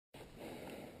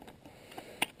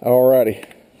Alrighty.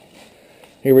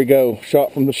 Here we go.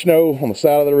 Shot from the snow on the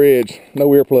side of the ridge. No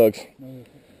earplugs.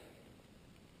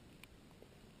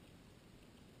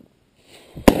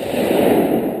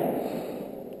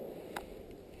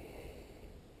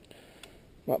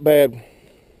 Not bad.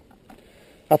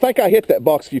 I think I hit that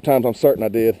box a few times. I'm certain I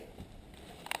did.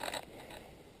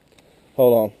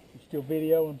 Hold on. You still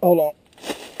videoing? Hold on.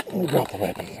 Let me drop the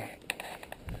weapons.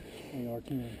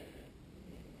 AR-10.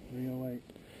 308.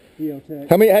 Geotech.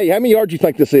 How many yards do you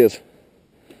think this is?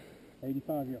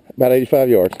 85 yards. About 85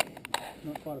 yards.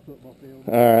 Not quite a football field.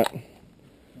 All right.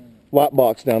 White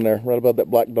box down there, right above that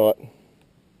black dot.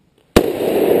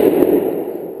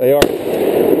 They are.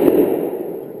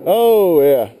 Oh,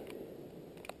 yeah.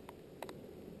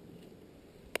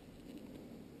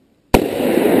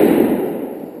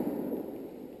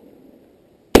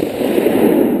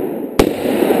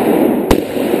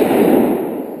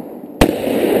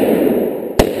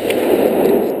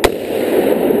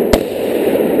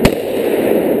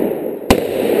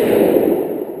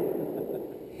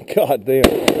 God damn.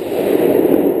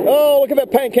 Oh, look at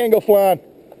that paint can go flying.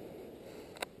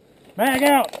 Mag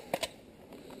out.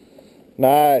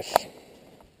 Nice.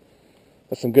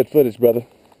 That's some good footage, brother.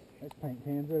 There's paint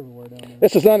cans everywhere down there.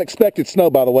 This is unexpected snow,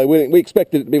 by the way. We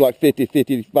expected it to be like 50,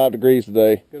 55 degrees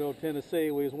today. Good old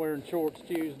Tennessee. We was wearing shorts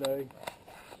Tuesday.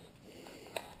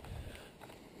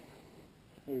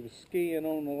 We was skiing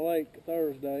on the lake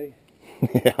Thursday.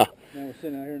 Yeah. Now we're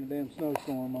sitting out here in a damn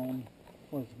snowstorm on,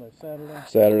 what is it, about Saturday?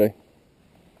 Saturday.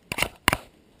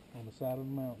 On the side of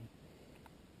the mountain.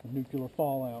 A nuclear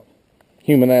fallout.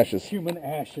 Human ashes. Human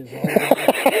ashes.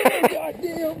 God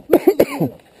damn.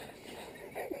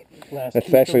 Last That's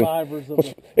two actually, survivors of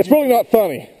the it's really not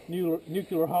funny.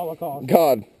 nuclear holocaust.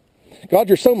 God,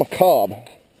 you're so macabre.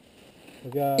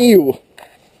 We got, Ew.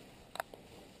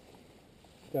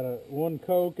 Got one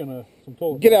Coke and some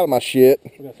toilet paper. Get out of my shit.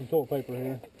 We got some toilet paper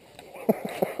here.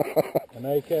 An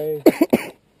AK,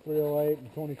 308,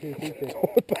 and 22 toothpicks.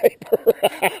 Toilet paper.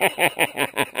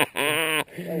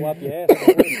 I'll wipe your ass.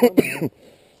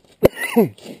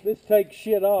 This takes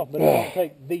shit off, but it don't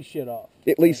take the shit off.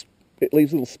 It leaves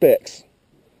little specks.